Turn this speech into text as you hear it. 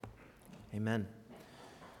Amen.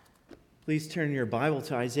 Please turn your Bible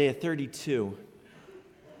to Isaiah 32.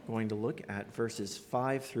 We're going to look at verses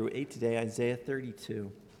 5 through 8 today, Isaiah 32.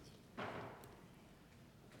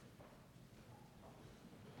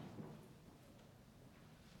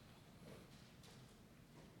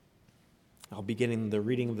 I'll begin the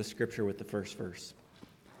reading of the scripture with the first verse.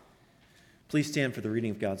 Please stand for the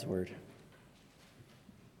reading of God's word.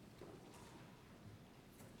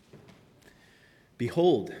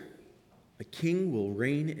 Behold, a king will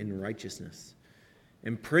reign in righteousness,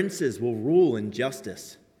 and princes will rule in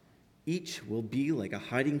justice. Each will be like a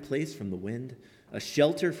hiding place from the wind, a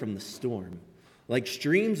shelter from the storm, like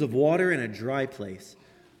streams of water in a dry place,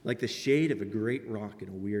 like the shade of a great rock in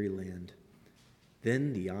a weary land.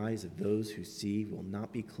 Then the eyes of those who see will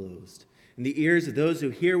not be closed, and the ears of those who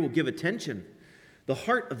hear will give attention. The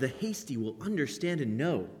heart of the hasty will understand and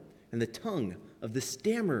know, and the tongue of the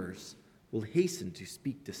stammerers will hasten to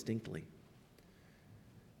speak distinctly.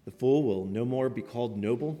 The fool will no more be called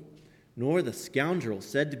noble, nor the scoundrel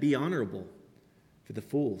said to be honorable. For the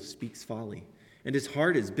fool speaks folly, and his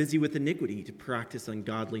heart is busy with iniquity, to practice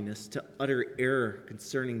ungodliness, to utter error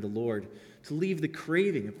concerning the Lord, to leave the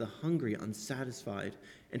craving of the hungry unsatisfied,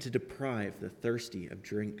 and to deprive the thirsty of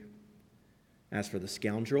drink. As for the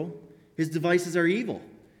scoundrel, his devices are evil.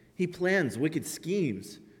 He plans wicked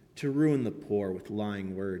schemes to ruin the poor with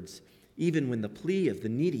lying words, even when the plea of the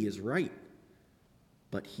needy is right.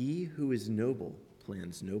 But he who is noble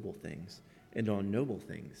plans noble things, and on noble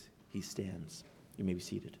things he stands. You may be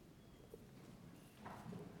seated.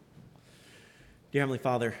 Dear Heavenly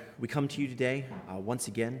Father, we come to you today once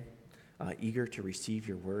again, eager to receive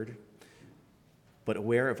your word, but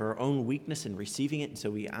aware of our own weakness in receiving it, and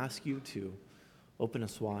so we ask you to open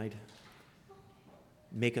us wide,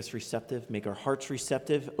 make us receptive, make our hearts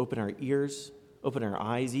receptive, open our ears, open our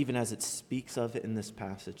eyes, even as it speaks of it in this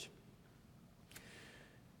passage.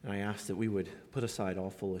 And I ask that we would put aside all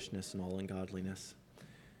foolishness and all ungodliness,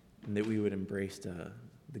 and that we would embrace the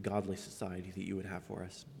godly society that you would have for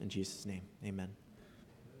us. In Jesus' name, amen.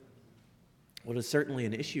 Well, it is certainly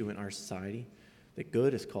an issue in our society that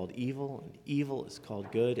good is called evil, and evil is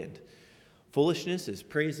called good, and foolishness is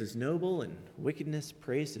praised as noble, and wickedness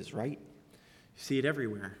praised as right. You see it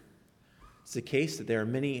everywhere. It's the case that there are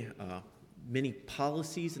many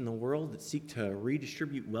policies in the world that seek to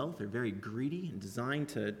redistribute wealth. They're very greedy and designed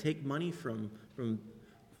to take money from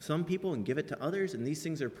some people and give it to others, and these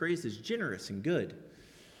things are praised as generous and good.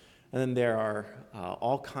 And then there are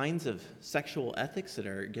all kinds of sexual ethics that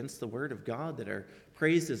are against the Word of God that are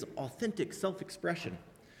praised as authentic self-expression.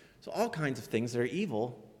 So all kinds of things that are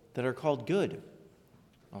evil that are called good.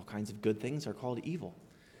 All kinds of good things are called evil.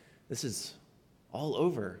 This is all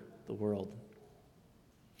over the world.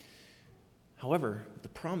 However, the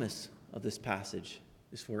promise of this passage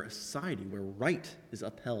is for a society where right is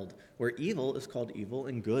upheld, where evil is called evil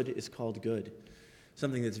and good is called good.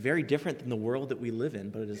 Something that's very different than the world that we live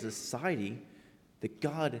in, but it is a society that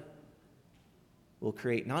God will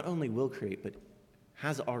create, not only will create, but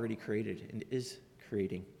has already created and is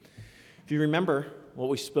creating. If you remember what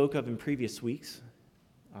we spoke of in previous weeks,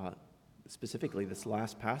 specifically this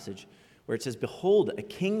last passage, where it says, "Behold, a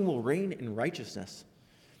king will reign in righteousness."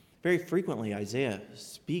 Very frequently, Isaiah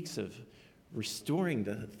speaks of restoring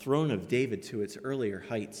the throne of David to its earlier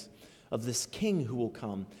heights, of this king who will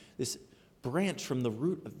come, this branch from the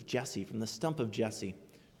root of Jesse, from the stump of Jesse,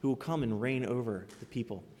 who will come and reign over the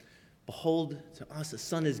people. "Behold, to us a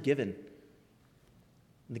son is given,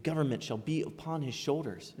 and the government shall be upon his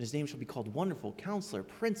shoulders, and his name shall be called Wonderful, Counselor,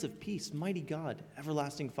 Prince of Peace, Mighty God,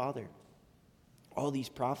 Everlasting Father." All these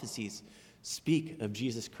prophecies speak of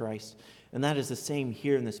Jesus Christ. And that is the same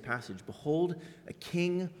here in this passage. Behold, a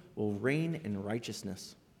king will reign in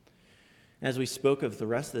righteousness. As we spoke of the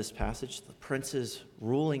rest of this passage, the princes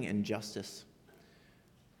ruling in justice.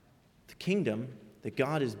 The kingdom that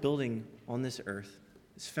God is building on this earth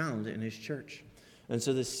is found in his church. And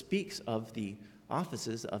so this speaks of the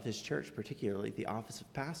offices of his church, particularly the office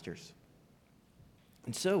of pastors.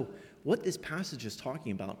 And so what this passage is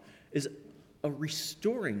talking about is a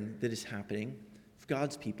restoring that is happening of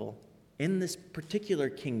God's people in this particular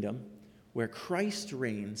kingdom where Christ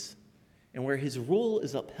reigns and where his rule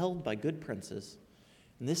is upheld by good princes.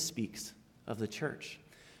 And this speaks of the church.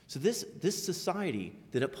 So this society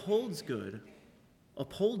that upholds good,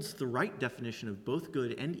 upholds the right definition of both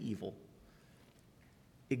good and evil,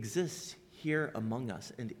 exists here among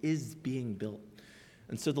us and is being built.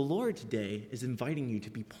 And so the Lord today is inviting you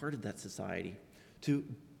to be part of that society, to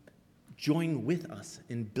join with us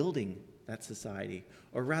in building that society,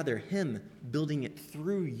 or rather him building it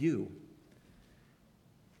through you.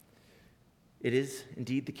 It is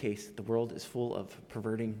indeed the case that the world is full of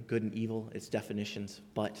perverting good and evil, its definitions,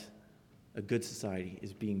 but a good society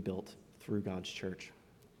is being built through God's church.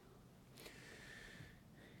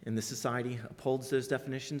 And the society upholds those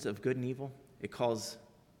definitions of good and evil. It calls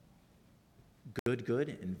good,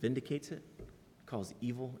 good, and vindicates it. It calls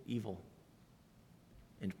evil, evil,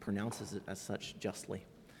 and pronounces it as such justly.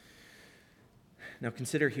 Now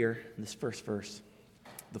consider here in this first verse.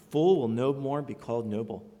 The fool will no more be called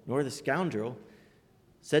noble, nor the scoundrel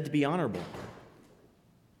said to be honorable.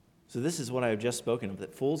 So this is what I have just spoken of,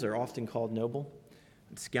 that fools are often called noble,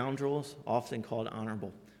 and scoundrels often called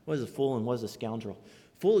honorable. What is a fool and what is a scoundrel?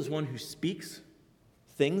 Fool is one who speaks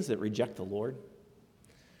things that reject the Lord.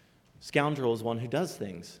 Scoundrel is one who does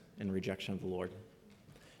things in rejection of the Lord.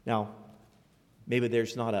 Now, maybe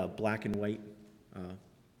there's not a black and white,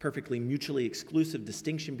 perfectly mutually exclusive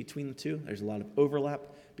distinction between the two. There's a lot of overlap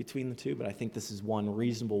between the two, but I think this is one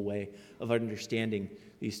reasonable way of understanding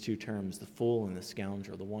these two terms, the fool and the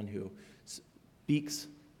scoundrel, the one who speaks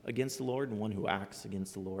against the Lord and one who acts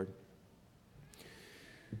against the Lord.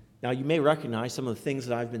 Now, you may recognize some of the things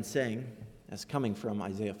that I've been saying as coming from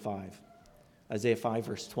Isaiah 5. Isaiah 5,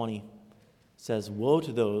 verse 20 says, "Woe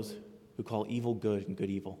to those who call evil good and good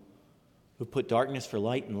evil, who put darkness for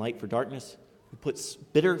light and light for darkness, who puts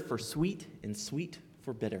bitter for sweet and sweet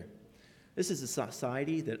for bitter." This is a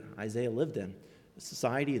society that Isaiah lived in, a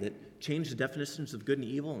society that changed the definitions of good and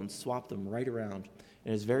evil and swapped them right around,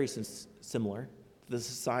 and is very similar to the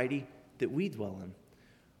society that we dwell in.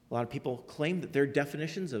 A lot of people claim that their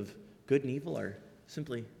definitions of good and evil are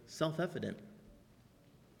simply self-evident.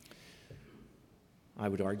 I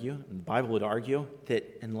would argue, and the Bible would argue,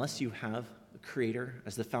 that unless you have a Creator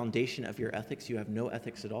as the foundation of your ethics, you have no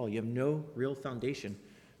ethics at all. You have no real foundation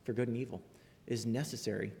for good and evil. It is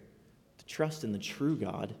necessary to trust in the true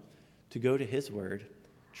God, to go to His Word,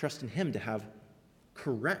 trust in Him to have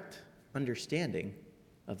correct understanding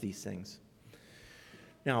of these things.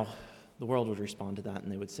 Now, the world would respond to that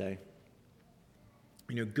and they would say,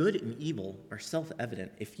 good and evil are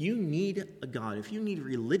self-evident. If you need a God, if you need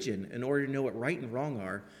religion in order to know what right and wrong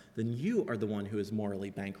are, then you are the one who is morally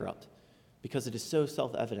bankrupt because it is so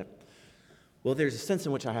self-evident. Well, there's a sense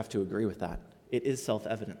in which I have to agree with that. It is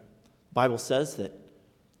self-evident. The Bible says that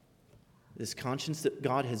this conscience that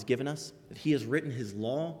God has given us, that He has written His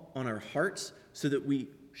law on our hearts so that we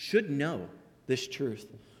should know this truth.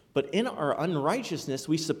 But in our unrighteousness,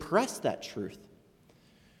 we suppress that truth.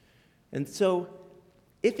 And so,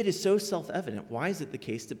 if it is so self-evident, why is it the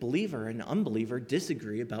case that believer and unbeliever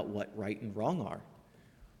disagree about what right and wrong are?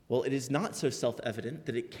 Well, it is not so self-evident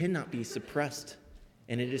that it cannot be suppressed,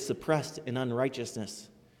 and it is suppressed in unrighteousness.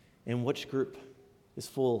 And which group is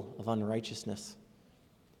full of unrighteousness?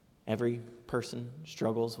 Every person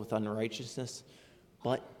struggles with unrighteousness,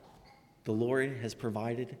 but the Lord has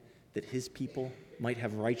provided that His people might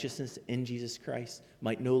have righteousness in Jesus Christ,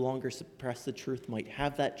 might no longer suppress the truth, might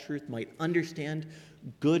have that truth, might understand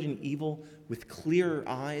good and evil with clearer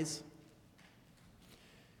eyes.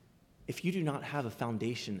 If you do not have a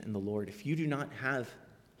foundation in the Lord, if you do not have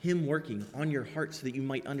Him working on your heart so that you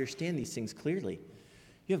might understand these things clearly,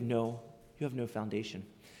 you have no foundation.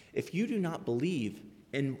 If you do not believe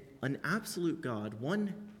in an absolute God,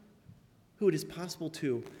 one who it is possible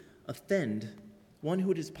to offend, one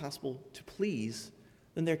who it is possible to please,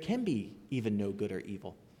 then there can be even no good or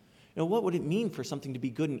evil. What would it mean for something to be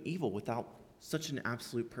good and evil without such an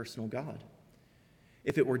absolute personal God?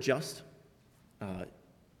 If it were just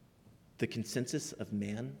the consensus of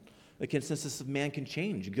man, the consensus of man can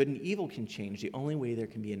change. Good and evil can change. The only way there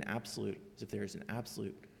can be an absolute is if there is an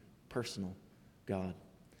absolute personal God.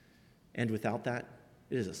 And without that,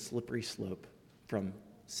 it is a slippery slope from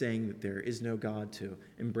saying that there is no God to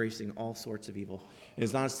embracing all sorts of evil. It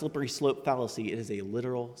is not a slippery slope fallacy. It is a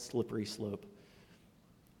literal slippery slope.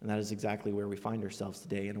 And that is exactly where we find ourselves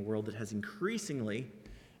today in a world that has increasingly,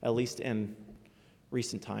 at least in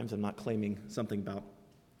recent times, I'm not claiming something about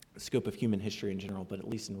the scope of human history in general, but at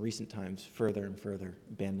least in recent times, further and further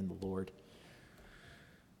abandoned the Lord.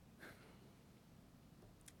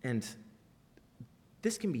 And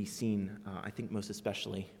this can be seen, I think, most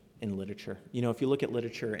especially in literature. If you look at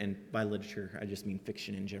literature, and by literature, I just mean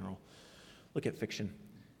fiction in general. Look at fiction.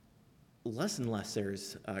 Less and less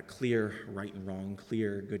there's clear right and wrong,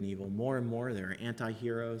 clear good and evil. More and more there are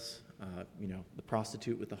anti-heroes, the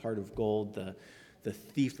prostitute with the heart of gold, the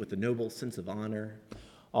thief with the noble sense of honor,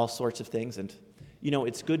 all sorts of things. And,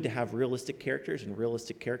 it's good to have realistic characters, and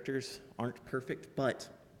realistic characters aren't perfect, but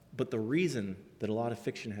the reason that a lot of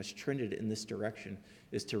fiction has trended in this direction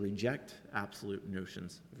is to reject absolute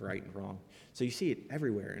notions of right and wrong. So you see it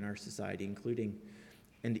everywhere in our society, including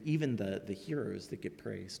and even the heroes that get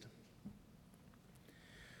praised.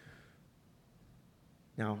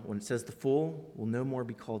 Now, when it says the fool will no more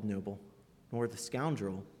be called noble, nor the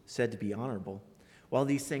scoundrel said to be honorable, while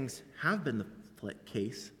these things have been the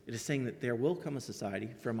case, it is saying that there will come a society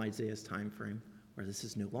from Isaiah's time frame where this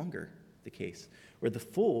is no longer the case, where the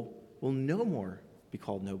fool will no more be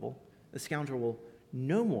called noble, the scoundrel will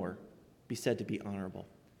no more be said to be honorable.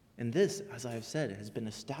 And this, as I have said, has been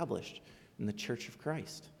established in the Church of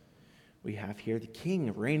Christ. We have here the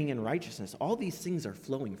king reigning in righteousness. All these things are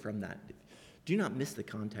flowing from that. Do not miss the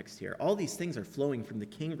context here. All these things are flowing from the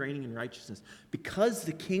king reigning in righteousness. Because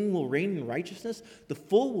the king will reign in righteousness, the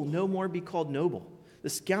fool will no more be called noble. The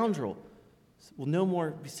scoundrel will no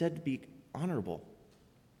more be said to be honorable.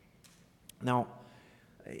 Now,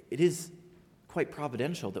 it is quite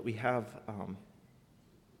providential that we have,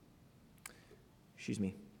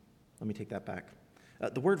 let me take that back.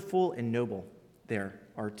 The word fool and noble there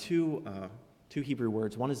are two Hebrew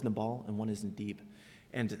words. One is nabal and one is nadib.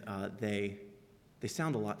 And they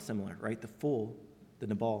sound a lot similar, right? The fool, the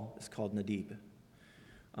nabal, is called nadib.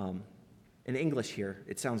 In English here,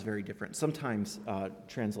 it sounds very different. Sometimes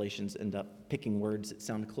translations end up picking words that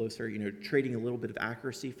sound closer, trading a little bit of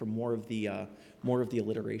accuracy for more of the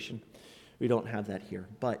alliteration. We don't have that here.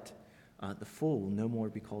 But the fool will no more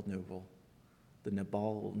be called noble. The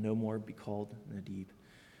nabal will no more be called nadib.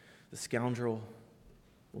 The scoundrel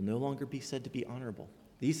will no longer be said to be honorable.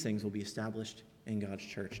 These things will be established in God's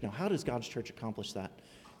church. Now, how does God's church accomplish that?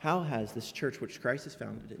 How has this church, which Christ has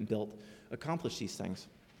founded and built, accomplished these things?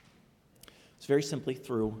 It's very simply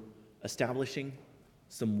through establishing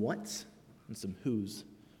some whats and some whos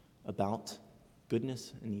about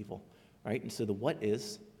goodness and evil, right? And so the what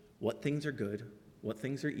is, what things are good, what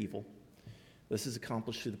things are evil. This is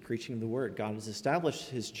accomplished through the preaching of the word. God has established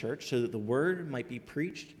his church so that the word might be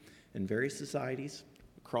preached in various societies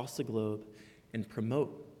across the globe and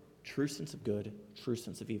promote true sense of good, true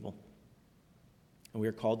sense of evil. And we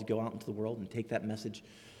are called to go out into the world and take that message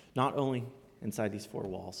not only inside these four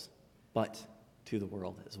walls, but to the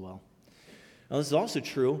world as well. Now, this is also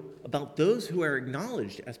true about those who are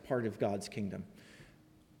acknowledged as part of God's kingdom.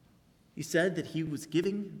 He said that he was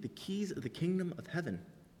giving the keys of the kingdom of heaven.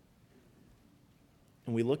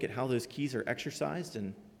 And we look at how those keys are exercised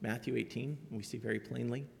in Matthew 18, and we see very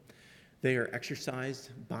plainly. They are exercised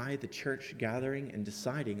by the church gathering and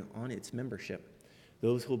deciding on its membership.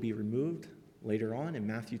 Those will be removed later on in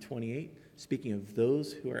Matthew 28, speaking of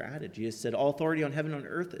those who are added. Jesus said, "All authority on heaven and on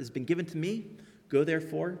earth has been given to me. Go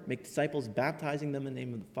therefore, make disciples, baptizing them in the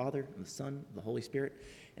name of the Father and the Son and the Holy Spirit,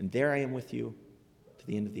 and there I am with you to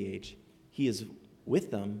the end of the age." He is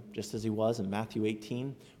with them, just as he was in Matthew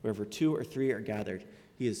 18, wherever 2 or 3 are gathered.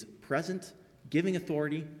 He is present, giving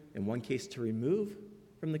authority, in one case to remove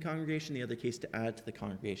from the congregation, the other case to add to the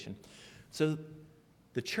congregation. So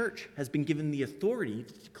the church has been given the authority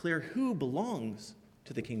to declare who belongs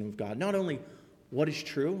to the kingdom of God. Not only what is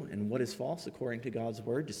true and what is false according to God's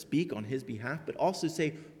word, to speak on his behalf, but also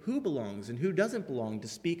say who belongs and who doesn't belong, to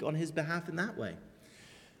speak on his behalf in that way.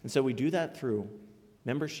 And so we do that through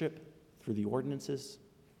membership, through the ordinances,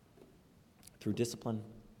 through discipline,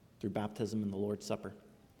 through baptism and the Lord's Supper.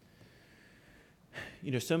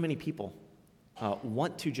 So many people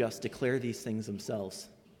want to just declare these things themselves.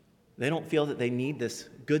 They don't feel that they need this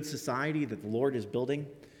good society that the Lord is building,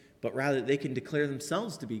 but rather they can declare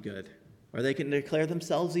themselves to be good, or they can declare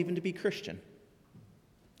themselves even to be Christian.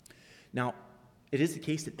 Now, it is the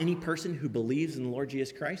case that any person who believes in the Lord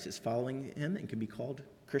Jesus Christ is following him and can be called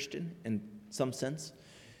Christian in some sense.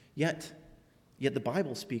 Yet the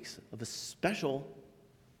Bible speaks of a special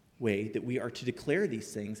way that we are to declare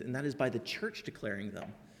these things, and that is by the church declaring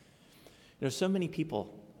them. So many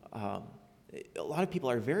people, a lot of people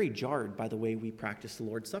are very jarred by the way we practice the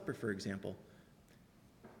Lord's Supper, for example.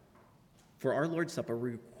 For our Lord's Supper,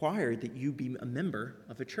 we require that you be a member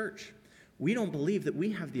of a church. We don't believe that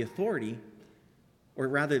we have the authority, or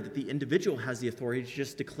rather that the individual has the authority to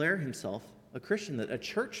just declare himself a Christian, that a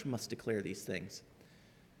church must declare these things.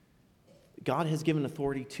 God has given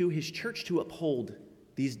authority to his church to uphold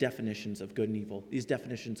these definitions of good and evil, these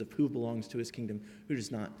definitions of who belongs to his kingdom, who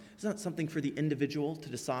does not. It's not something for the individual to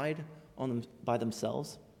decide on them by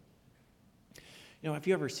themselves. Have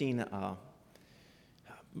you ever seen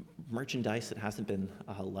merchandise that hasn't been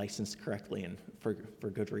licensed correctly and for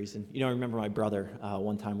good reason? I remember my brother,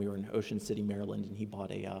 one time we were in Ocean City, Maryland, and he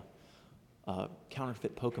bought a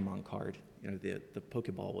counterfeit Pokemon card. The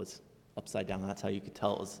Pokeball was upside down. That's how you could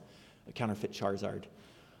tell it was a counterfeit Charizard.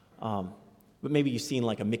 But maybe you've seen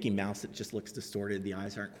like a Mickey Mouse that just looks distorted. The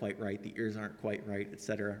eyes aren't quite right. The ears aren't quite right,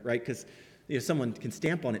 etc. Right? Because Someone can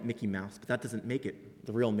stamp on it Mickey Mouse, but that doesn't make it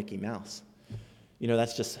the real Mickey Mouse.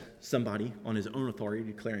 That's just somebody on his own authority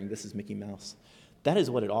declaring this is Mickey Mouse. That is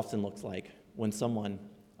what it often looks like when someone,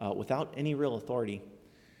 without any real authority,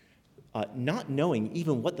 not knowing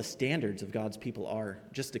even what the standards of God's people are,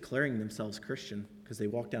 just declaring themselves Christian because they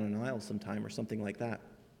walk down an aisle sometime or something like that.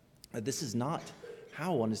 This is not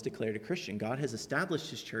how one is declared a Christian. God has established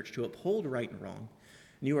his church to uphold right and wrong,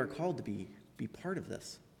 and you are called to be part of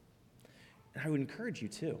this. And I would encourage you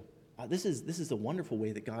too. This is a wonderful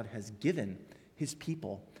way that God has given his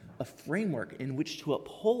people a framework in which to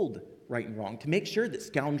uphold right and wrong, to make sure that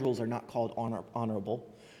scoundrels are not called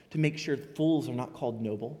honorable, to make sure fools are not called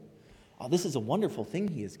noble. This is a wonderful thing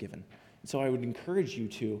he has given. So I would encourage you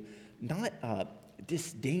to not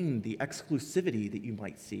disdain the exclusivity that you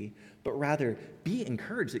might see, but rather be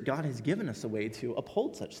encouraged that God has given us a way to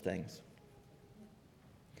uphold such things.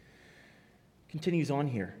 Continues on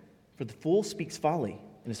here. For the fool speaks folly,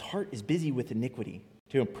 and his heart is busy with iniquity,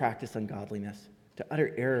 to practice ungodliness, to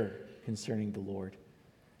utter error concerning the Lord,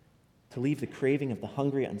 to leave the craving of the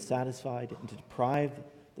hungry unsatisfied, and to deprive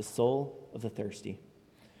the soul of the thirsty.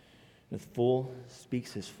 The fool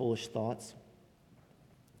speaks his foolish thoughts.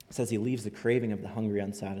 It says he leaves the craving of the hungry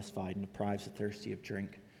unsatisfied and deprives the thirsty of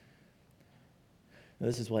drink. Now,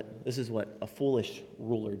 this is what a foolish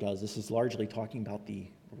ruler does. This is largely talking about the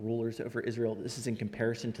rulers over Israel. This is in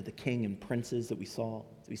comparison to the king and princes that we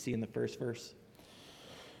see in the first verse.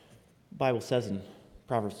 The Bible says in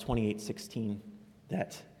Proverbs 28:16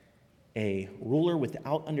 that a ruler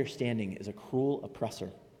without understanding is a cruel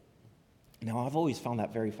oppressor. Now, I've always found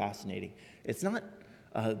that very fascinating. It's not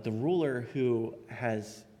the ruler who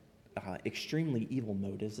has extremely evil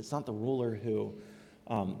motives. It's not the ruler who,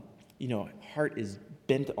 heart is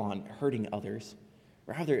bent on hurting others.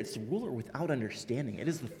 Rather, it's the ruler without understanding. It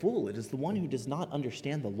is the fool. It is the one who does not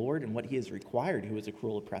understand the Lord and what he has required who is a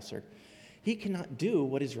cruel oppressor. He cannot do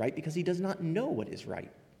what is right because he does not know what is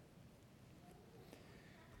right.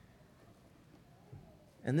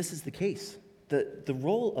 And this is the case. The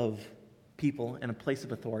role of people in a place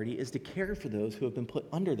of authority is to care for those who have been put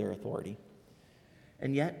under their authority.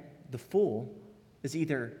 And yet, the fool is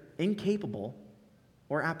either incapable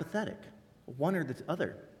or apathetic, one or the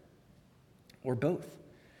other, or both.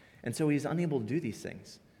 And so he's unable to do these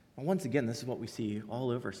things. And once again, this is what we see all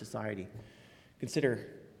over society. Consider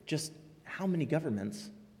just how many governments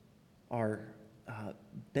are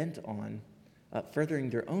bent on furthering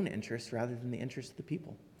their own interests rather than the interests of the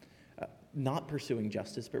people. Not pursuing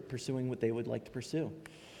justice, but pursuing what they would like to pursue.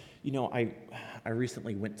 I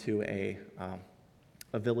recently went to a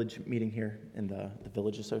village meeting here in the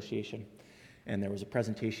village association, and there was a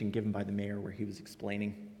presentation given by the mayor where he was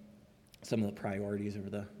explaining some of the priorities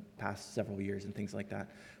over the past several years and things like that.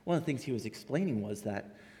 One of the things he was explaining was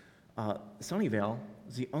that Sunnyvale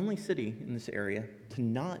is the only city in this area to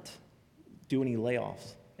not do any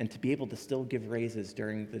layoffs and to be able to still give raises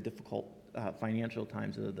during the difficult financial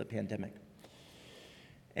times of the pandemic.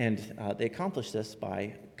 And they accomplished this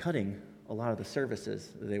by cutting a lot of the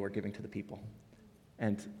services that they were giving to the people.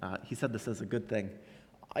 And he said this as a good thing.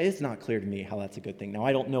 It's not clear to me how that's a good thing. Now,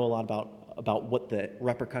 I don't know a lot about what the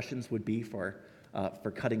repercussions would be for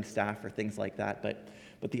cutting staff or things like that,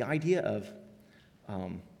 but the idea of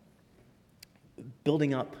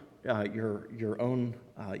building up your own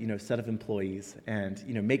set of employees and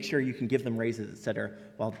make sure you can give them raises, etc.,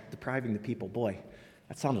 while depriving the people, boy,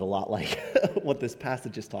 that sounded a lot like what this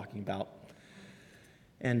passage is talking about.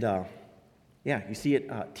 And you see it,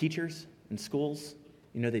 teachers in schools,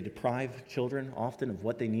 they deprive children often of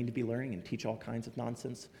what they need to be learning and teach all kinds of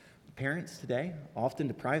nonsense. Parents today often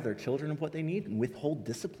deprive their children of what they need and withhold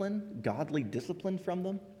discipline, godly discipline from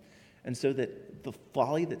them. And so that the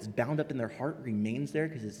folly that's bound up in their heart remains there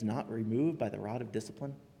because it's not removed by the rod of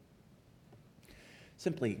discipline.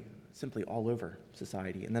 Simply all over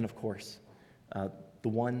society. And then, of course, the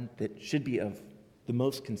one that should be of the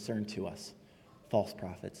most concern to us, false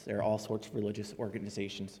prophets. There are all sorts of religious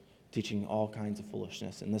organizations teaching all kinds of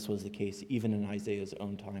foolishness. And this was the case even in Isaiah's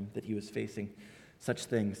own time, that he was facing such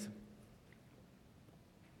things.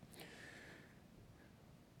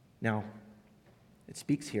 Now, it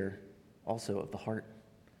speaks here also of the heart.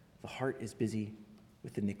 The heart is busy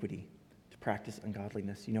with iniquity, to practice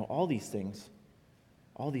ungodliness. All these things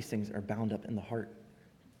are bound up in the heart.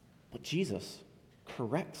 But Jesus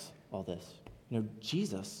corrects all this.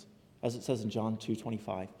 Jesus, as it says in John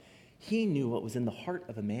 2:25, he knew what was in the heart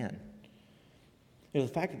of a man. The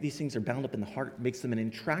fact that these things are bound up in the heart makes them an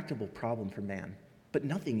intractable problem for man. But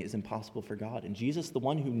nothing is impossible for God. And Jesus, the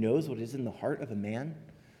one who knows what is in the heart of a man,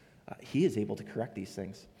 he is able to correct these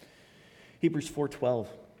things. Hebrews 4:12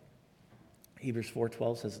 Hebrews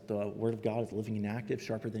 4:12 says that the word of God is living and active,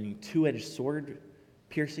 sharper than any two-edged sword,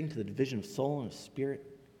 piercing to the division of soul and of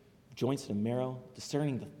spirit, joints and marrow,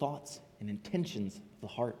 discerning the thoughts and intentions of the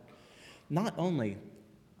heart. Not only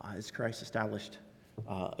has Christ established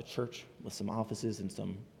a church with some offices and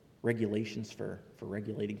some regulations for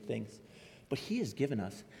regulating things, but he has given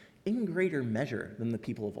us, in greater measure than the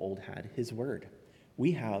people of old had, his word.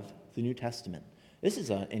 We have the New Testament. This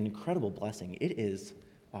is an incredible blessing. It is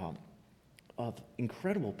of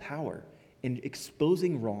incredible power in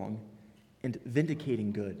exposing wrong and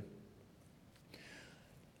vindicating good.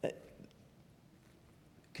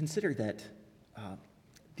 Consider that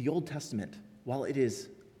the Old Testament, while it is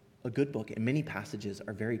a good book and many passages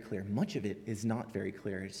are very clear, much of it is not very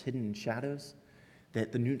clear. It's hidden in shadows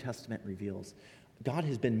that the New Testament reveals. God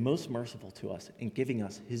has been most merciful to us in giving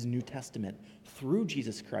us his New Testament through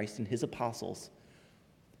Jesus Christ and his apostles.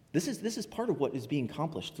 This is part of what is being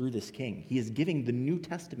accomplished through this king. He is giving the New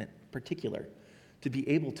Testament in particular to be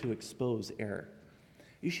able to expose error.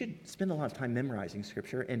 You should spend a lot of time memorizing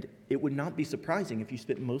Scripture, and it would not be surprising if you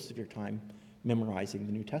spent most of your time memorizing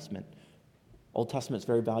the New Testament. Old Testament is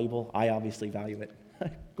very valuable. I obviously value it,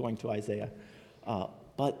 going to Isaiah.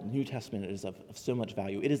 But New Testament is of so much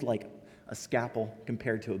value. It is like a scalpel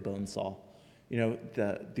compared to a bone saw. You know,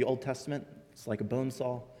 the Old Testament, it's like a bone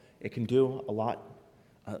saw. It can do a lot,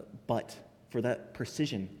 but for that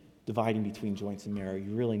precision, dividing between joints and marrow,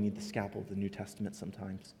 you really need the scalpel of the New Testament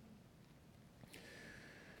sometimes.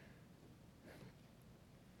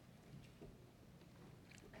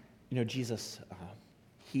 You know, Jesus,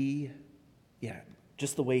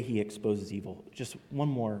 just the way he exposes evil. Just one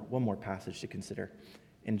more passage to consider.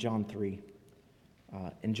 In John 3,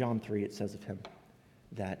 it says of him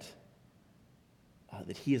that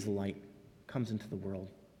he is the light, comes into the world,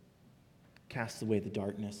 casts away the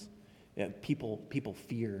darkness. People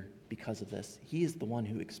fear because of this. He is the one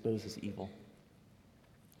who exposes evil.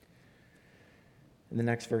 In the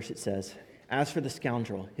next verse it says, "As for the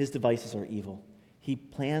scoundrel, his devices are evil. He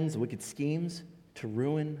plans wicked schemes to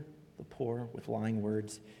ruin the poor with lying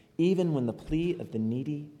words, even when the plea of the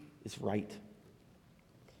needy is right."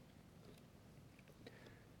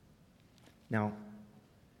 Now,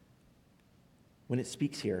 when it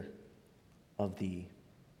speaks here of the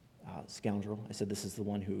scoundrel, I said this is the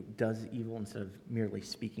one who does evil instead of merely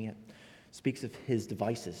speaking it, speaks of his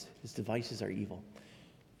devices. His devices are evil.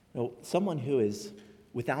 No, someone who is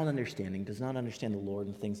without understanding, does not understand the Lord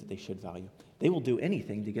and things that they should value. They will do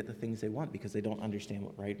anything to get the things they want because they don't understand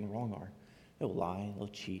what right and wrong are. They'll lie, they'll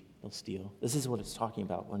cheat, they'll steal. This is what it's talking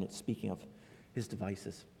about when it's speaking of his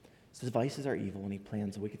devices. His devices are evil, and he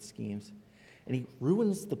plans wicked schemes. And he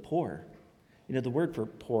ruins the poor. You know, the word for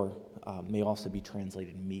poor may also be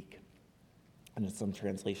translated meek. And in some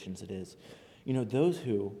translations it is. You know, those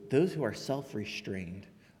who are self-restrained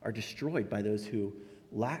are destroyed by those who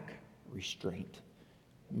lack restraint.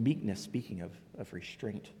 Meekness, speaking of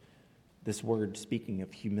restraint. This word speaking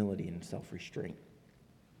of humility and self-restraint.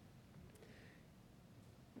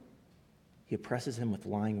 He oppresses him with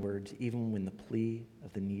lying words, even when the plea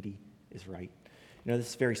of the needy is right. You know, this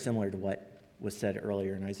is very similar to what was said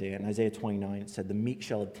earlier in Isaiah. In Isaiah 29, it said, "The meek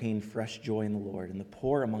shall obtain fresh joy in the Lord, and the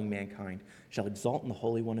poor among mankind shall exalt in the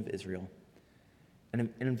Holy One of Israel."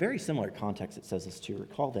 And in very similar context, it says this too.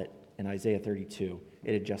 Recall that in Isaiah 32,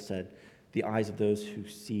 it had just said, "The eyes of those who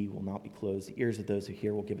see will not be closed. The ears of those who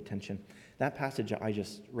hear will give attention." That passage I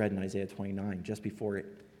just read in Isaiah 29, just before it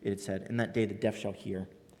had said, "In that day the deaf shall hear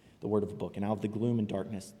the word of the book, and out of the gloom and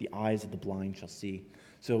darkness the eyes of the blind shall see."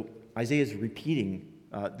 So Isaiah is repeating,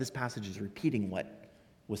 this passage is repeating what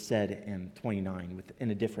was said in 29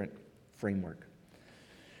 in a different framework.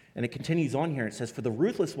 And it continues on here. It says, "For the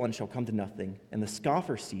ruthless one shall come to nothing, and the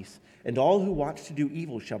scoffer cease, and all who watch to do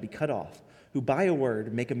evil shall be cut off, who by a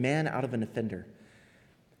word make a man out to be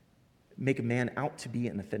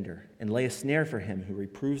an offender, and lay a snare for him who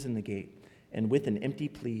reproves in the gate, and with an empty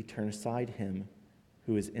plea turn aside him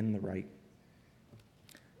who is in the right."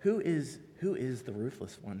 Who is the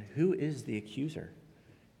ruthless one? Who is the accuser?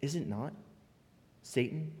 Is it not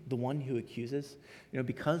Satan, the one who accuses? You know,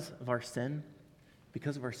 because of our sin,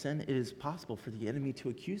 it is possible for the enemy to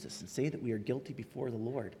accuse us and say that we are guilty before the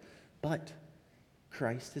Lord. But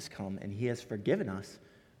Christ has come and he has forgiven us,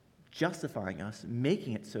 justifying us,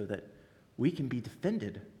 making it so that we can be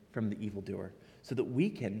defended from the evildoer, so that we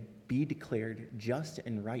can be declared just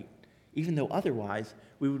and right, even though otherwise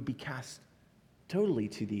we would be cast totally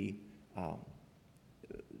to the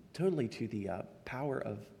power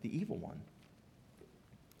of the evil one,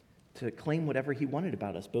 to claim whatever he wanted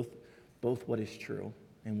about us, both what is true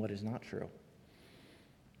and what is not true.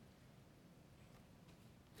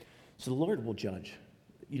 So the Lord will judge.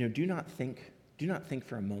 Do not think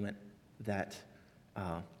for a moment that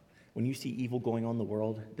when you see evil going on in the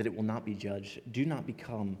world, that it will not be judged. Do not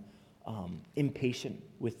become impatient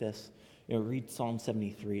with this. Read Psalm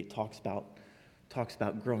 73. It talks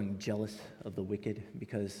about growing jealous of the wicked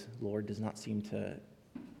because the Lord does not seem to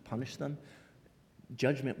punish them.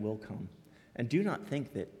 Judgment will come. And do not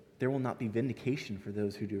think that there will not be vindication for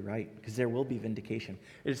those who do right, because there will be vindication.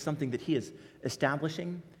 It is something that he is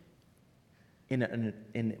establishing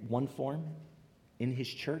in one form in his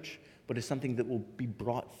church, but is something that will be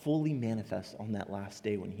brought fully manifest on that last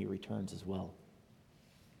day when he returns as well.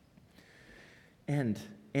 And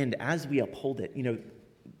as we uphold it,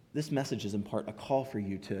 this message is in part a call for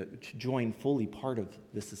you to join fully part of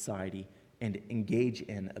the society and engage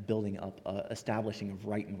in a building up, establishing of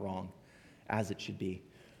right and wrong as it should be.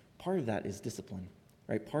 Part of that is discipline,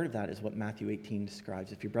 right? Part of that is what Matthew 18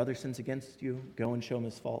 describes. If your brother sins against you, go and show him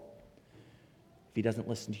his fault. If he doesn't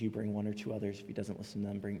listen to you, bring one or two others. If he doesn't listen to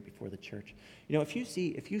them, bring it before the church. If you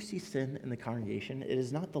see sin in the congregation, it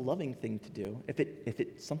is not the loving thing to do. If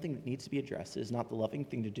it's something that needs to be addressed, it is not the loving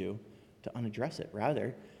thing to do to unaddress it.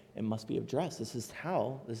 Rather, it must be addressed. This is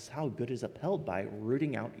how good is upheld, by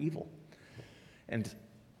rooting out evil. And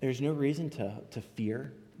there's no reason to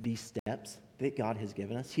fear these steps that God has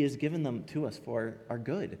given us. He has given them to us for our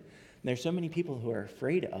good. And there's so many people who are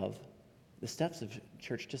afraid of the steps of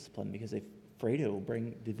church discipline because they're afraid it will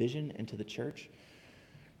bring division into the church.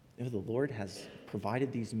 The Lord has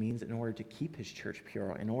provided these means in order to keep his church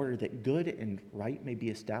pure, in order that good and right may be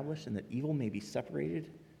established and that evil may be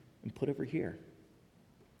separated and put over here.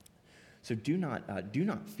 So do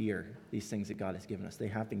not fear these things that God has given us. They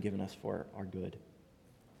have been given us for our good.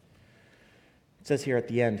 It says here at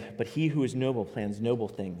the end, but he who is noble plans noble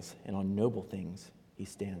things, and on noble things he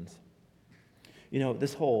stands.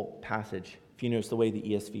 This whole passage, if you notice the way the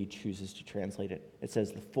ESV chooses to translate it, it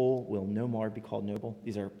says the fool will no more be called noble.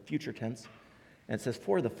 These are future tense. And it says,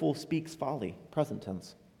 for the fool speaks folly, present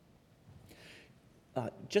tense.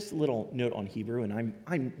 Just a little note on Hebrew, and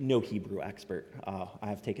I'm no Hebrew expert. I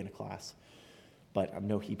have taken a class, but I'm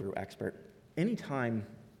no Hebrew expert. Anytime,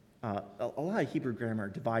 a lot of Hebrew grammar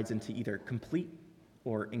divides into either complete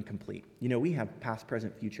or incomplete. We have past,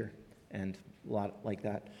 present, future, and a lot like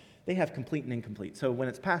that. They have complete and incomplete. So when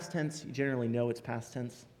it's past tense, you generally know it's past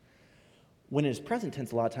tense. When it is present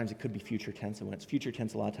tense, a lot of times it could be future tense, and when it's future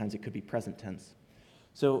tense, a lot of times it could be present tense.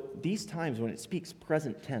 So these times when it speaks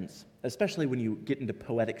present tense, especially when you get into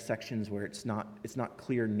poetic sections where it's not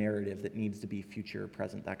clear narrative that needs to be future or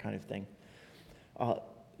present, that kind of thing,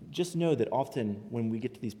 just know that often when we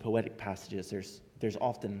get to these poetic passages, there's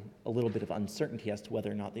often a little bit of uncertainty as to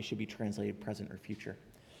whether or not they should be translated present or future.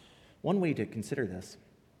 One way to consider this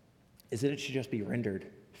is that it should just be rendered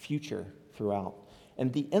future throughout.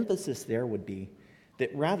 And the emphasis there would be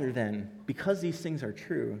that rather than, because these things are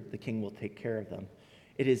true, the king will take care of them,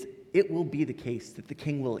 it will be the case that the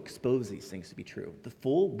king will expose these things to be true. The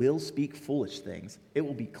fool will speak foolish things. It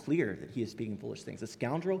will be clear that he is speaking foolish things. The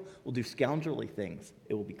scoundrel will do scoundrelly things.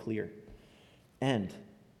 It will be clear. And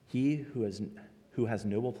he who has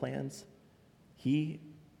noble plans, he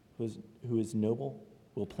who is noble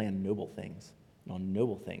will plan noble things. And on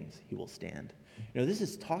noble things he will stand. This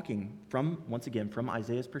is talking once again, from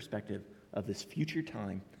Isaiah's perspective of this future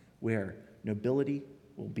time where nobility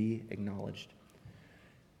will be acknowledged,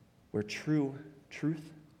 where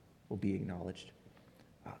truth will be acknowledged.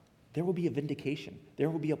 There will be a vindication. There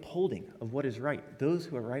will be upholding of what is right. Those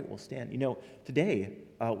who are right will stand. Today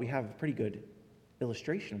we have a pretty good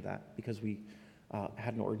illustration of that because we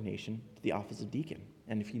had an ordination to the office of deacon.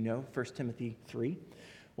 And if you know 1 Timothy 3,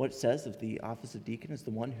 what it says of the office of deacon is the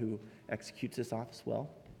one who executes this office well,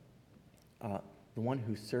 the one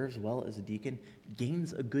who serves well as a deacon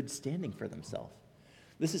gains a good standing for themselves.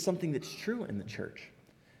 This is something that's true in the church.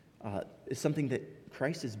 It's something that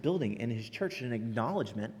Christ is building in his church, an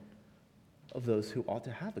acknowledgement of those who ought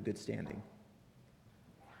to have a good standing.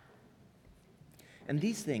 And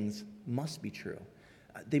these things must be true.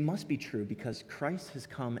 They must be true because Christ has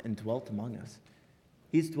come and dwelt among us.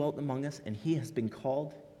 He's dwelt among us, and he has been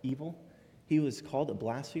called evil. He was called a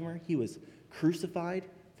blasphemer. He was crucified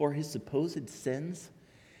for his supposed sins,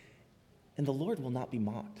 and the Lord will not be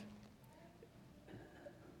mocked.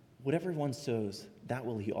 Whatever one sows, that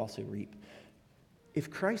will he also reap.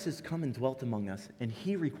 If Christ has come and dwelt among us, and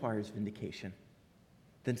he requires vindication,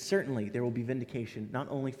 then certainly there will be vindication not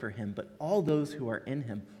only for him, but all those who are in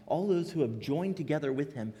him, all those who have joined together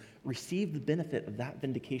with him, receive the benefit of that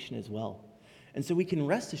vindication as well. And so we can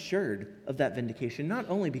rest assured of that vindication, not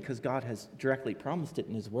only because God has directly promised it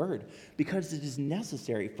in his word, because it is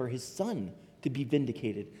necessary for his Son to be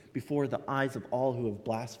vindicated before the eyes of all who have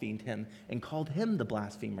blasphemed him and called him the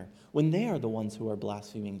blasphemer, when they are the ones who are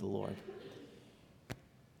blaspheming the Lord.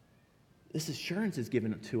 This assurance is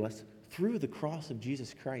given to us through the cross of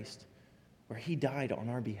Jesus Christ, where he died on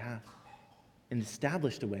our behalf and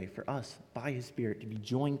established a way for us by his Spirit to be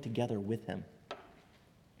joined together with him.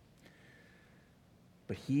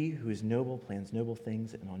 But he who is noble plans noble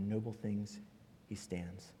things, and on noble things he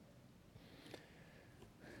stands.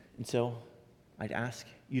 And so I'd ask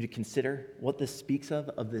you to consider what this speaks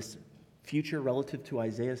of this future relative to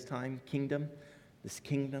Isaiah's time kingdom, this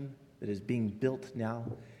kingdom that is being built now.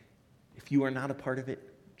 If you are not a part of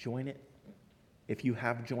it, join it. If you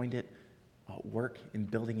have joined it, work in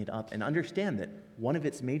building it up, and understand that one of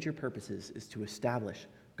its major purposes is to establish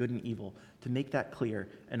good and evil, to make that clear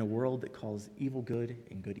in a world that calls evil good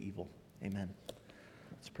and good evil. Amen.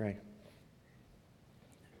 Let's pray.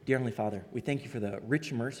 Dear Heavenly Father, we thank you for the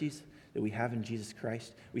rich mercies that we have in Jesus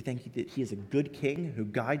Christ. We thank you that he is a good king who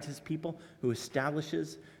guides his people, who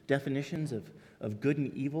establishes definitions of good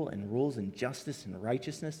and evil and rules and justice and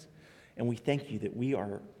righteousness. And we thank you that we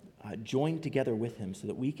are joined together with him so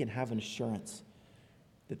that we can have an assurance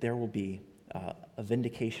that there will be a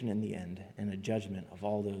vindication in the end and a judgment of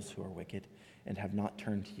all those who are wicked and have not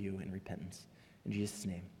turned to you in repentance. In Jesus'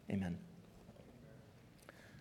 name, amen.